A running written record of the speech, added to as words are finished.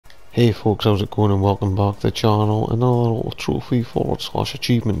Hey folks, how's it going and welcome back to the channel. Another little trophy /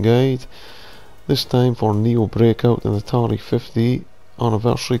 achievement guide. This time for Neo Breakout and the Atari 50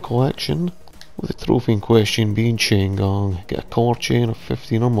 anniversary collection. With the trophy in question being Chain Gang. Get a color chain of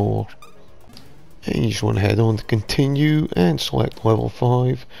 15 or more. And you just want to head on to continue and select level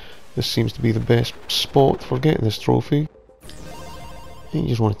 5. This seems to be the best spot for getting this trophy. And you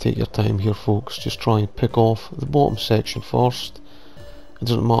just want to take your time here folks, just try and pick off the bottom section first. It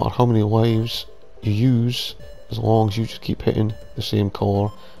doesn't matter how many lives you use, as long as you just keep hitting the same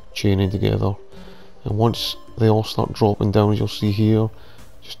colour, chaining together. And once they all start dropping down, as you'll see here,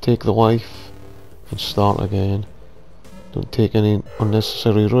 just take the life and start again. Don't take any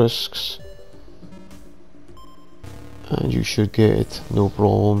unnecessary risks, and you should get it, no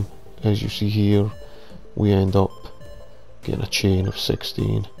problem. As you see here, we end up getting a chain of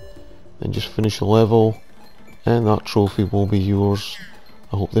 16. Then just finish the level, and that trophy will be yours.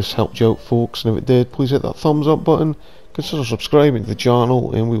 I hope this helped you out folks, and if it did, please hit that thumbs up button, consider subscribing to the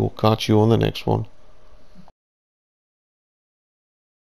channel, and we will catch you on the next one.